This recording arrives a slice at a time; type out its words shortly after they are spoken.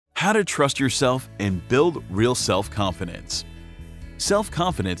How to trust yourself and build real self-confidence.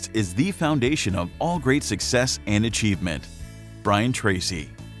 Self-confidence is the foundation of all great success and achievement. Brian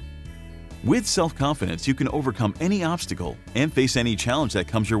Tracy. With self-confidence, you can overcome any obstacle and face any challenge that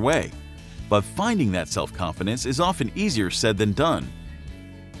comes your way. But finding that self-confidence is often easier said than done.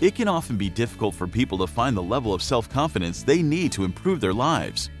 It can often be difficult for people to find the level of self-confidence they need to improve their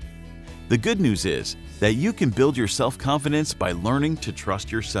lives. The good news is that you can build your self-confidence by learning to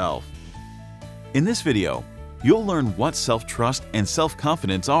trust yourself. In this video, you'll learn what self-trust and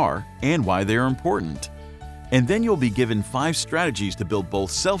self-confidence are and why they are important. And then you'll be given 5 strategies to build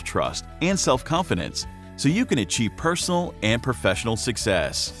both self-trust and self-confidence so you can achieve personal and professional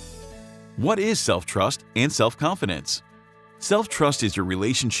success. What is self-trust and self-confidence? Self-trust is your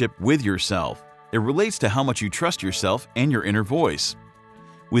relationship with yourself. It relates to how much you trust yourself and your inner voice.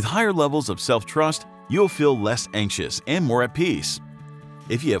 With higher levels of self-trust, you'll feel less anxious and more at peace.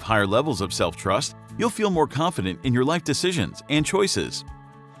 If you have higher levels of self-trust, you'll feel more confident in your life decisions and choices.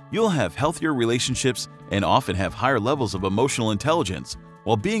 You'll have healthier relationships and often have higher levels of emotional intelligence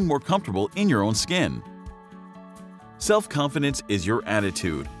while being more comfortable in your own skin. Self-confidence is your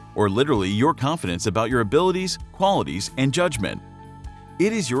attitude, or literally your confidence about your abilities, qualities, and judgment.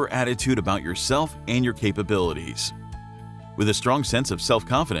 It is your attitude about yourself and your capabilities. With a strong sense of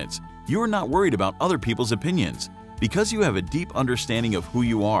self-confidence, you are not worried about other people's opinions because you have a deep understanding of who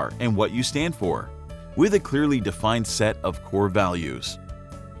you are and what you stand for, with a clearly defined set of core values.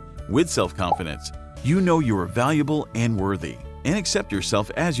 With self-confidence, you know you are valuable and worthy, and accept yourself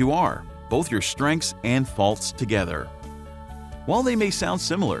as you are, both your strengths and faults together. While they may sound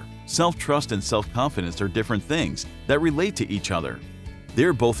similar, self-trust and self-confidence are different things that relate to each other.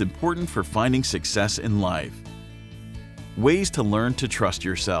 They're both important for finding success in life. Ways to learn to trust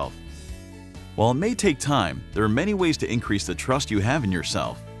yourself. While it may take time, there are many ways to increase the trust you have in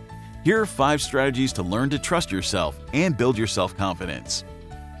yourself. Here are 5 strategies to learn to trust yourself and build your self-confidence.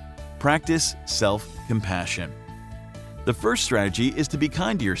 Practice self-compassion. The first strategy is to be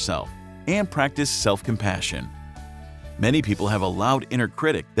kind to yourself and practice self-compassion. Many people have a loud inner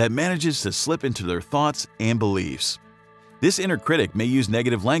critic that manages to slip into their thoughts and beliefs. This inner critic may use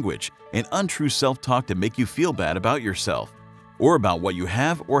negative language and untrue self-talk to make you feel bad about yourself or about what you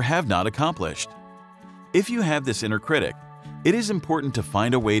have or have not accomplished. If you have this inner critic, it is important to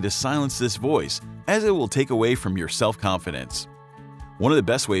find a way to silence this voice, as it will take away from your self-confidence. One of the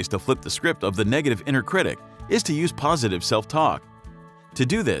best ways to flip the script of the negative inner critic is to use positive self-talk. To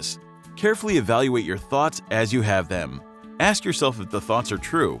do this, carefully evaluate your thoughts as you have them. Ask yourself if the thoughts are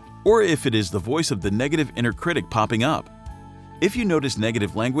true or if it is the voice of the negative inner critic popping up. If you notice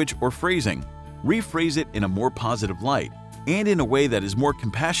negative language or phrasing, rephrase it in a more positive light and in a way that is more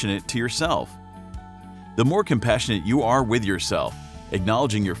compassionate to yourself. The more compassionate you are with yourself,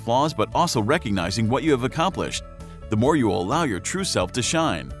 acknowledging your flaws but also recognizing what you have accomplished, the more you will allow your true self to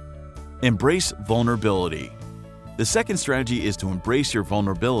shine. Embrace vulnerability. The second strategy is to embrace your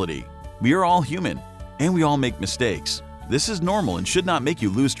vulnerability. We are all human, and we all make mistakes. This is normal and should not make you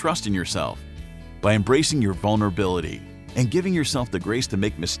lose trust in yourself. By embracing your vulnerability and giving yourself the grace to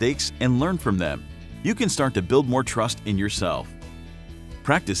make mistakes and learn from them, you can start to build more trust in yourself.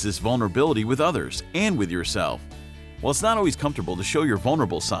 Practice this vulnerability with others and with yourself. While it's not always comfortable to show your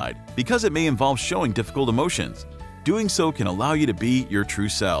vulnerable side because it may involve showing difficult emotions, doing so can allow you to be your true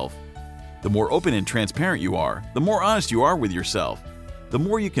self. The more open and transparent you are, the more honest you are with yourself, the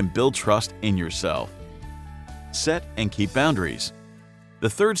more you can build trust in yourself. Set and keep boundaries. The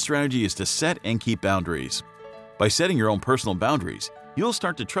third strategy is to set and keep boundaries. By setting your own personal boundaries, you'll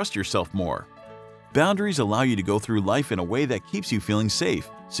start to trust yourself more. Boundaries allow you to go through life in a way that keeps you feeling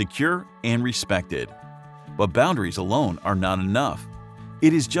safe, secure, and respected. But boundaries alone are not enough.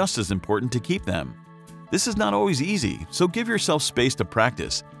 It is just as important to keep them. This is not always easy, so give yourself space to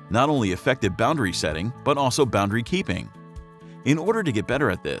practice not only effective boundary setting, but also boundary keeping. In order to get better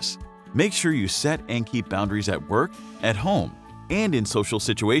at this, make sure you set and keep boundaries at work, at home, and in social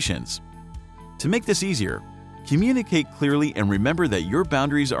situations. To make this easier, communicate clearly and remember that your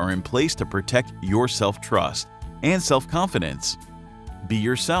boundaries are in place to protect your self-trust and self-confidence. Be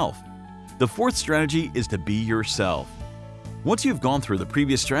yourself. The fourth strategy is to be yourself. Once you've gone through the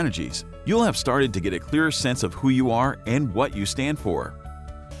previous strategies, you'll have started to get a clearer sense of who you are and what you stand for.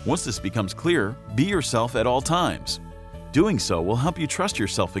 Once this becomes clear, be yourself at all times. Doing so will help you trust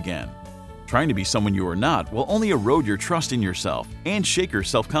yourself again. Trying to be someone you are not will only erode your trust in yourself and shake your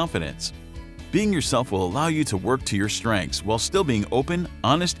self-confidence. Being yourself will allow you to work to your strengths while still being open,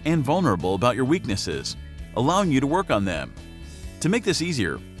 honest, and vulnerable about your weaknesses, allowing you to work on them. To make this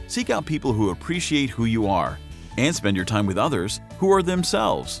easier, seek out people who appreciate who you are and spend your time with others who are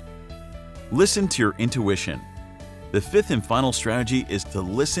themselves. Listen to your intuition. The fifth and final strategy is to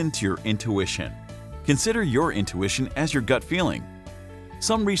listen to your intuition. Consider your intuition as your gut feeling.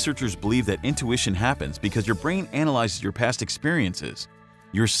 Some researchers believe that intuition happens because your brain analyzes your past experiences,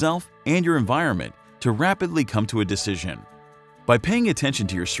 yourself, and your environment to rapidly come to a decision. By paying attention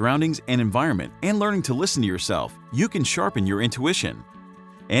to your surroundings and environment and learning to listen to yourself, you can sharpen your intuition.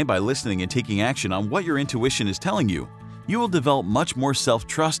 And by listening and taking action on what your intuition is telling you, you will develop much more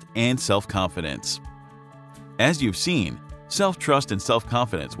self-trust and self-confidence. As you've seen, self-trust and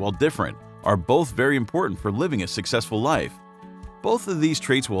self-confidence, while different, are both very important for living a successful life. Both of these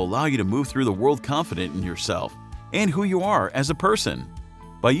traits will allow you to move through the world confident in yourself and who you are as a person.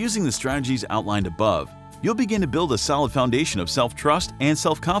 By using the strategies outlined above, you'll begin to build a solid foundation of self-trust and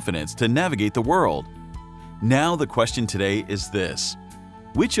self-confidence to navigate the world. Now the question today is this: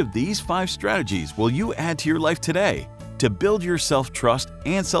 which of these 5 strategies will you add to your life today to build your self-trust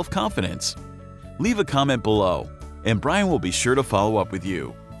and self-confidence? Leave a comment below, and Brian will be sure to follow up with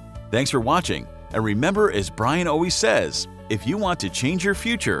you. Thanks for watching, and remember, as Brian always says, if you want to change your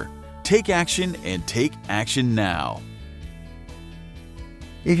future, take action and take action now.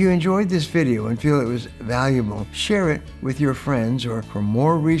 If you enjoyed this video and feel it was valuable, share it with your friends, or for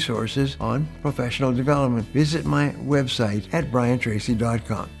more resources on professional development, visit my website at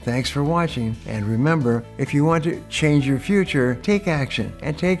BrianTracy.com. Thanks for watching, and remember, if you want to change your future, take action,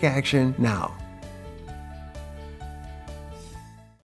 and take action now.